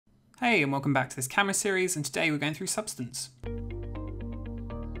Hey, and welcome back to this camera series, and today we're going through Substance.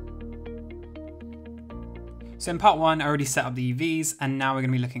 So in part 1, I already set up the UVs, and now we're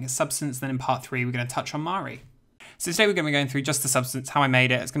going to be looking at Substance, then in part 3 we're going to touch on Mari. So today we're going to be going through just the Substance, how I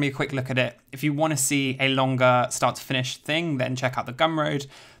made it. It's going to be a quick look at it. If you want to see a longer start to finish thing, then check out the Gumroad.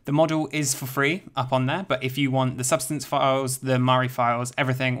 The model is for free up on there, but if you want the Substance files, the Mari files,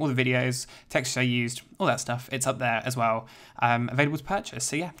 everything, all the videos, textures I used, all that stuff, it's up there as well, available to purchase.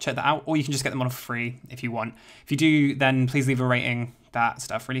 So yeah, check that out, or you can just get the model for free if you want. If you do, then please leave a rating. That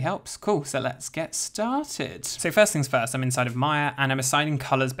stuff really helps. Cool, so let's get started. So first things first, I'm inside of Maya and I'm assigning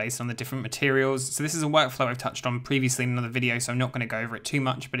colors based on the different materials. So this is a workflow I've touched on previously in another video, so I'm not gonna go over it too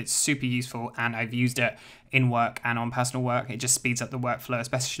much, but it's super useful and I've used it in work and on personal work. It just speeds up the workflow,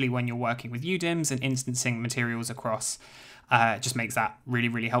 especially when you're working with UDIMs and instancing materials across. Just makes that really,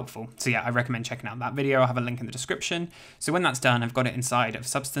 really helpful. So yeah, I recommend checking out that video. I'll have a link in the description. So when that's done, I've got it inside of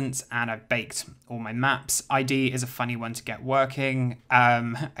Substance and I've baked all my maps. ID is a funny one to get working.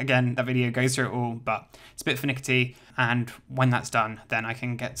 Again, that video goes through it all, but it's a bit finicky. And when that's done, then I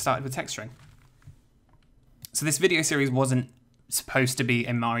can get started with texturing. So this video series wasn't supposed to be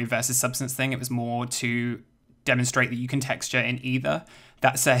a Mari versus Substance thing. It was more to demonstrate that you can texture in either.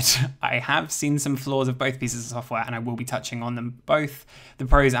 That said, I have seen some flaws of both pieces of software and I will be touching on them both, the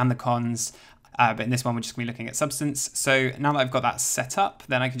pros and the cons, but in this one we're just going to be looking at Substance. So now that I've got that set up,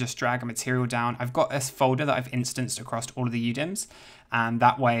 then I can just drag a material down. I've got a folder that I've instanced across all of the UDIMs, and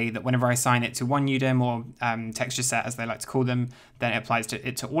that way that whenever I assign it to one UDIM or texture set as they like to call them, then it applies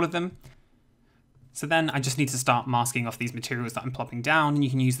to all of them. So then I just need to start masking off these materials that I'm plopping down, and you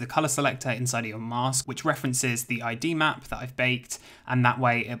can use the color selector inside of your mask, which references the ID map that I've baked, and that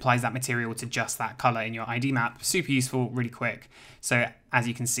way it applies that material to just that color in your ID map. Super useful, really quick. So as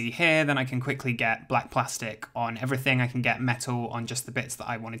you can see here, then I can quickly get black plastic on everything. I can get metal on just the bits that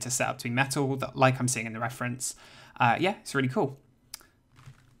I wanted to set up to be metal, that, like I'm seeing in the reference. Yeah, it's really cool.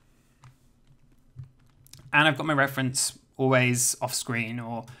 And I've got my reference always off screen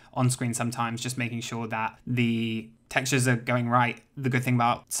or on screen sometimes, just making sure that the textures are going right. The good thing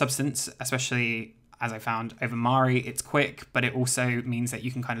about Substance, especially as I found over Mari, it's quick, but it also means that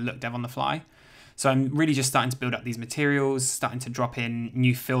you can kind of look dev on the fly. So I'm really just starting to build up these materials, starting to drop in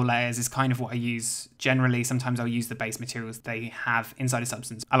new fill layers is kind of what I use generally. Sometimes I'll use the base materials they have inside of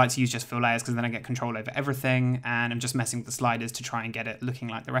Substance. I like to use just fill layers because then I get control over everything, and I'm just messing with the sliders to try and get it looking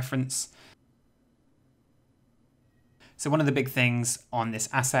like the reference. So one of the big things on this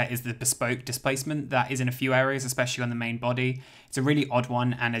asset is the bespoke displacement that is in a few areas, especially on the main body. It's a really odd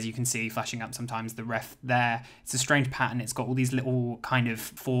one, and as you can see flashing up sometimes the ref there, it's a strange pattern. It's got all these little kind of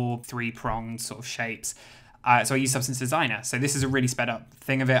 3-pronged sort of shapes. So I use Substance Designer. So this is a really sped up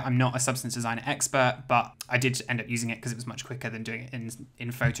thing of it. I'm not a Substance Designer expert, but I did end up using it because it was much quicker than doing it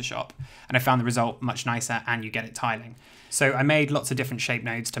in Photoshop. And I found the result much nicer and you get it tiling. So I made lots of different shape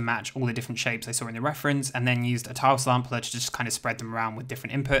nodes to match all the different shapes I saw in the reference, and then used a tile sampler to just kind of spread them around with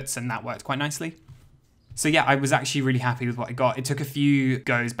different inputs, and that worked quite nicely. So yeah, I was actually really happy with what I got. It took a few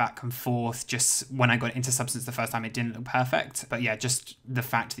goes back and forth. Just when I got into Substance the first time, it didn't look perfect. But yeah, just the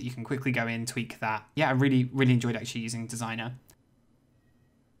fact that you can quickly go in, tweak that. Yeah, I really, really enjoyed actually using Designer.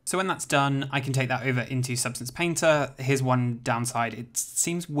 So when that's done, I can take that over into Substance Painter. Here's one downside. It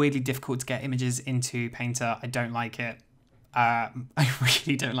seems weirdly difficult to get images into Painter. I don't like it. I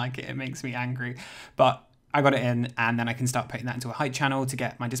really don't like it. It makes me angry. But I got it in, and then I can start putting that into a height channel to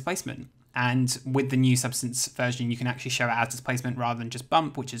get my displacement. And with the new Substance version, you can actually show it as displacement rather than just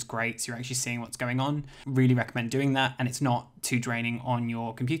bump, which is great. So you're actually seeing what's going on. Really recommend doing that, and it's not too draining on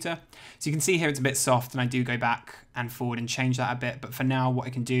your computer. So you can see here it's a bit soft, and I do go back and forward and change that a bit. But for now, what I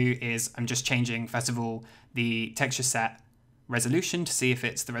can do is I'm just changing, first of all, the texture set resolution to see if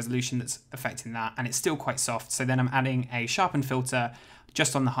it's the resolution that's affecting that, and it's still quite soft. So then I'm adding a sharpen filter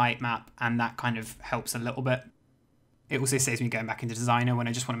just on the height map, and that kind of helps a little bit. It also saves me going back into Designer when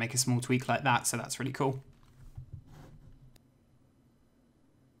I just want to make a small tweak like that, so that's really cool.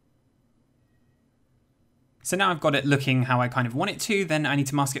 So now I've got it looking how I kind of want it to, then I need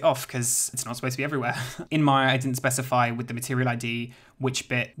to mask it off because it's not supposed to be everywhere. In Maya, I didn't specify with the material ID which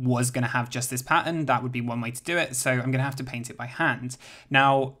bit was going to have just this pattern. That would be one way to do it, so I'm going to have to paint it by hand.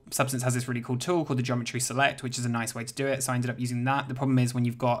 Now, Substance has this really cool tool called the Geometry Select, which is a nice way to do it, so I ended up using that. The problem is when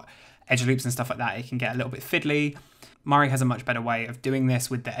you've got edge loops and stuff like that, it can get a little bit fiddly. Mari has a much better way of doing this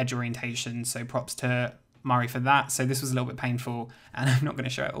with the edge orientation, so props to Mari for that. So this was a little bit painful, and I'm not going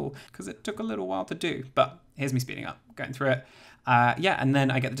to show it all because it took a little while to do, but here's me speeding up, going through it. Yeah, and then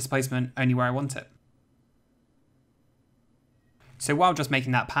I get the displacement only where I want it. So while just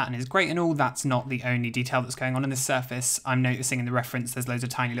making that pattern is great and all, that's not the only detail that's going on in this surface. I'm noticing in the reference there's loads of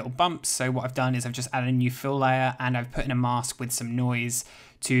tiny little bumps. So what I've done is I've just added a new fill layer and I've put in a mask with some noise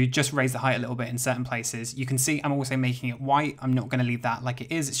to just raise the height a little bit in certain places. You can see I'm also making it white. I'm not going to leave that like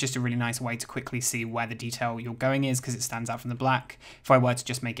it is. It's just a really nice way to quickly see where the detail you're going is because it stands out from the black. If I were to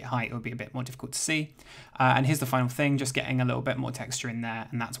just make it white, it would be a bit more difficult to see. And here's the final thing, just getting a little bit more texture in there,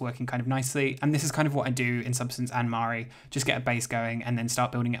 and that's working kind of nicely. And this is kind of what I do in Substance and Mari, just get a base going and then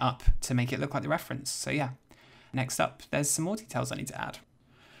start building it up to make it look like the reference. So yeah, next up, there's some more details I need to add.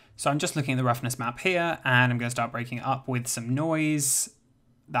 So I'm just looking at the roughness map here and I'm going to start breaking it up with some noise.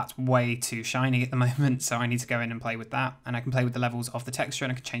 That's way too shiny at the moment, so I need to go in and play with that. And I can play with the levels of the texture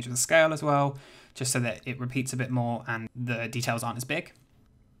and I can change the scale as well, just so that it repeats a bit more and the details aren't as big.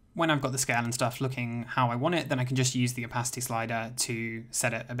 When I've got the scale and stuff looking how I want it, then I can just use the opacity slider to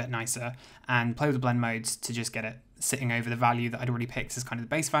set it a bit nicer and play with the blend modes to just get it sitting over the value that I'd already picked as kind of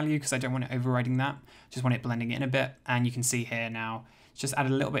the base value, because I don't want it overriding that. Just want it blending it in a bit. And you can see here now, it's just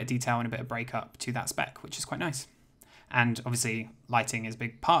added a little bit of detail and a bit of breakup to that spec, which is quite nice. And obviously lighting is a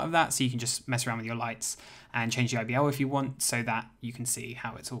big part of that, so you can just mess around with your lights and change the IBL if you want, so that you can see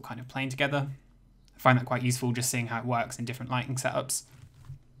how it's all kind of playing together. I find that quite useful, just seeing how it works in different lighting setups.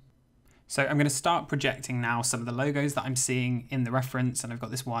 So I'm going to start projecting now some of the logos that I'm seeing in the reference, and I've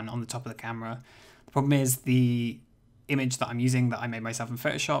got this one on the top of the camera. The problem is the image that I'm using that I made myself in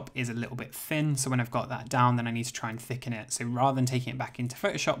Photoshop is a little bit thin, so when I've got that down, then I need to try and thicken it. So rather than taking it back into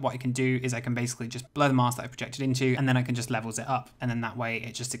Photoshop, what I can do is I can basically just blur the mask that I projected into, and then I can just levels it up, and then that way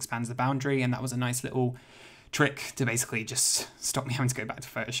it just expands the boundary. And that was a nice little trick to basically just stop me having to go back to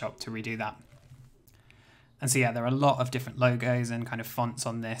Photoshop to redo that. And so yeah, there are a lot of different logos and kind of fonts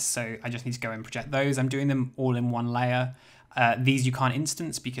on this, so I just need to go and project those. I'm doing them all in one layer. These you can't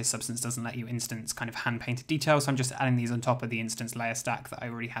instance because Substance doesn't let you instance kind of hand-painted details, so I'm just adding these on top of the instance layer stack that I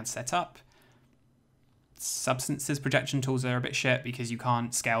already had set up. Substance's projection tools are a bit shit because you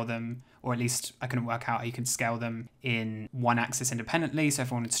can't scale them, or at least I couldn't work out how you could scale them in one axis independently, so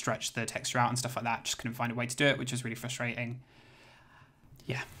if I wanted to stretch the texture out and stuff like that, just couldn't find a way to do it, which was really frustrating.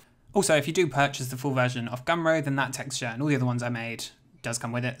 Yeah. Also, if you do purchase the full version of Gumroad, then that texture and all the other ones I made does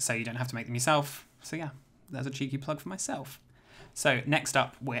come with it, so you don't have to make them yourself. So yeah, there's a cheeky plug for myself. So next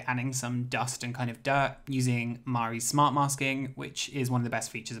up, we're adding some dust and kind of dirt using Mari's smart masking, which is one of the best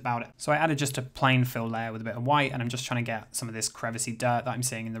features about it. So I added just a plain fill layer with a bit of white, and I'm just trying to get some of this crevicey dirt that I'm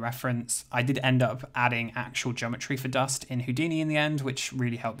seeing in the reference. I did end up adding actual geometry for dust in Houdini in the end, which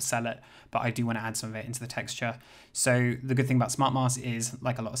really helped sell it, but I do want to add some of it into the texture. So the good thing about smart mask is,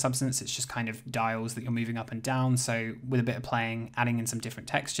 like a lot of Substance, it's just kind of dials that you're moving up and down. So with a bit of playing, adding in some different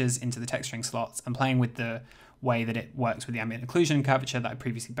textures into the texturing slots and playing with the way that it works with the ambient occlusion and curvature that I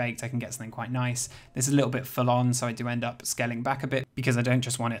previously baked, I can get something quite nice. This is a little bit full on, so I do end up scaling back a bit because I don't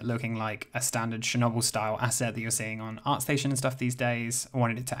just want it looking like a standard Chernobyl style asset that you're seeing on ArtStation and stuff these days. I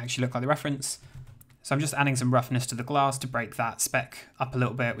wanted it to actually look like the reference. So I'm just adding some roughness to the glass to break that spec up a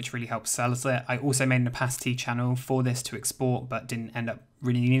little bit, which really helps sell it. I also made an opacity channel for this to export, but didn't end up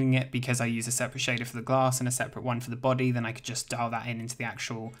really needing it because I use a separate shader for the glass and a separate one for the body. Then I could just dial that in into the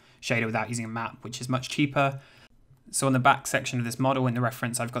actual shader without using a map, which is much cheaper. So on the back section of this model in the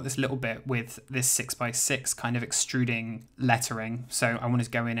reference, I've got this little bit with this 6x6 kind of extruding lettering. So I wanted to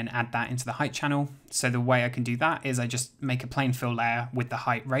go in and add that into the height channel. So the way I can do that is I just make a plain fill layer with the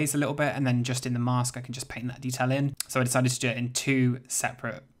height raised a little bit, and then just in the mask, I can just paint that detail in. So I decided to do it in two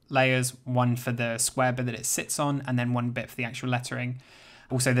separate layers, one for the square bit that it sits on, and then one bit for the actual lettering.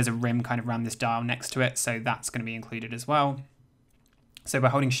 Also, there's a rim kind of around this dial next to it, so that's going to be included as well. So by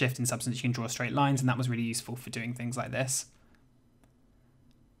holding shift in Substance, you can draw straight lines, and that was really useful for doing things like this.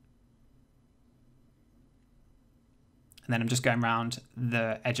 And then I'm just going around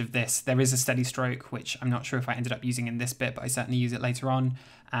the edge of this. There is a steady stroke, which I'm not sure if I ended up using in this bit, but I certainly use it later on.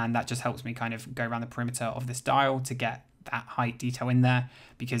 And that just helps me kind of go around the perimeter of this dial to get that height detail in there,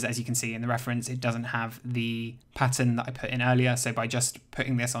 because as you can see in the reference, it doesn't have the pattern that I put in earlier. So by just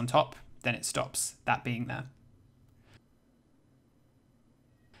putting this on top, then it stops that being there.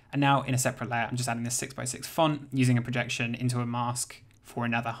 And now in a separate layer, I'm just adding this 6x6 font using a projection into a mask for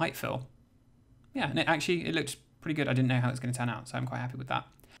another height fill. Yeah, and it looked pretty good. I didn't know how it's going to turn out, so I'm quite happy with that.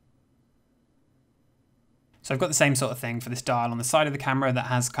 So I've got the same sort of thing for this dial on the side of the camera that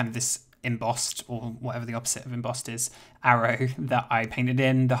has kind of this embossed, or whatever the opposite of embossed is, arrow that I painted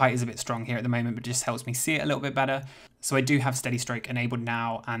in. The height is a bit strong here at the moment, but it just helps me see it a little bit better. So I do have steady stroke enabled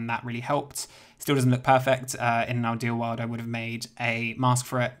now, and that really helped. Still doesn't look perfect. In an ideal world, I would have made a mask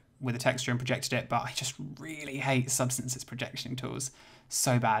for it with a texture and projected it, but I just really hate Substance's projection tools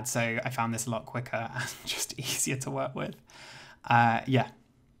so bad. So I found this a lot quicker and just easier to work with. Yeah,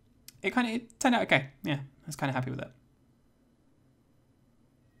 it turned out okay. Yeah, I was kind of happy with it.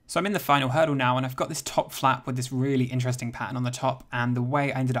 So I'm in the final hurdle now, and I've got this top flap with this really interesting pattern on the top, and the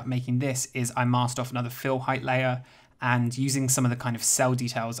way I ended up making this is I masked off another fill height layer, and using some of the kind of cell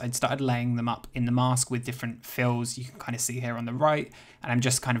details, I'd started laying them up in the mask with different fills you can kind of see here on the right, and I'm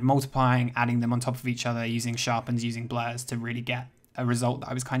just kind of multiplying, adding them on top of each other, using sharpens, using blurs to really get a result that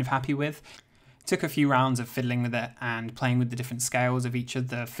I was kind of happy with. Took a few rounds of fiddling with it and playing with the different scales of each of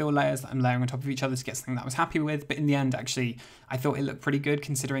the fill layers that I'm layering on top of each other to get something that I was happy with. But in the end, actually, I thought it looked pretty good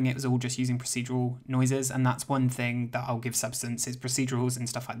considering it was all just using procedural noises. And that's one thing that I'll give Substance is procedurals and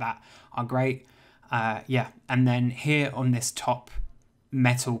stuff like that are great. Yeah, and then here on this top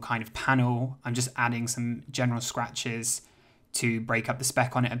metal kind of panel, I'm just adding some general scratches to break up the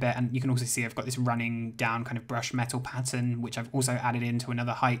speck on it a bit. And you can also see I've got this running down kind of brush metal pattern, which I've also added into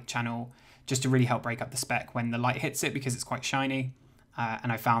another height channel just to really help break up the speck when the light hits it because it's quite shiny.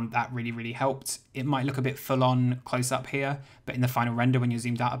 And I found that really, really helped. It might look a bit full on close up here, but in the final render, when you're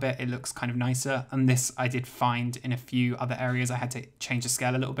zoomed out a bit, it looks kind of nicer. And this I did find in a few other areas. I had to change the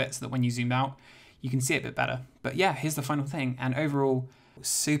scale a little bit so that when you zoom out, you can see it a bit better. But yeah, here's the final thing. And overall,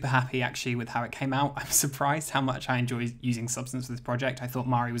 super happy actually with how it came out. I'm surprised how much I enjoy using Substance for this project. I thought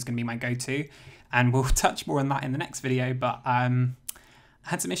Mari was going to be my go-to, and we'll touch more on that in the next video, but I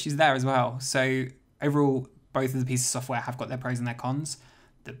had some issues there as well. So overall, both of the pieces of software have got their pros and their cons.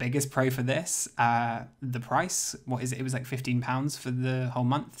 The biggest pro for this, the price, what is it? It was like £15 for the whole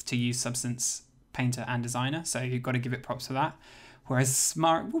month to use Substance Painter and Designer. So you've got to give it props for that. Whereas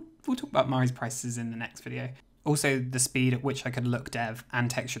Mari, we'll talk about Mari's prices in the next video. Also, the speed at which I could look dev and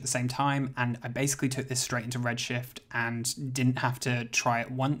texture at the same time, and I basically took this straight into Redshift and didn't have to try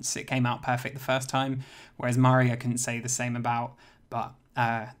it once. It came out perfect the first time, whereas Mari I couldn't say the same about, but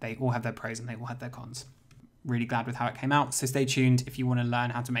they all have their pros and they all have their cons. Really glad with how it came out, so stay tuned if you want to learn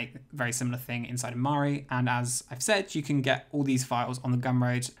how to make a very similar thing inside of Mari. And as I've said, you can get all these files on the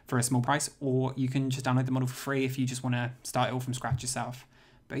Gumroad for a small price, or you can just download the model for free if you just want to start it all from scratch yourself.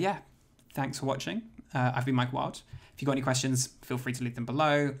 But yeah, thanks for watching. I've been Mike Wild. If you've got any questions, feel free to leave them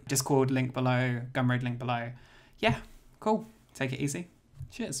below. Discord link below, Gumroad link below. Yeah, cool. Take it easy.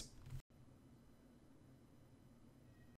 Cheers.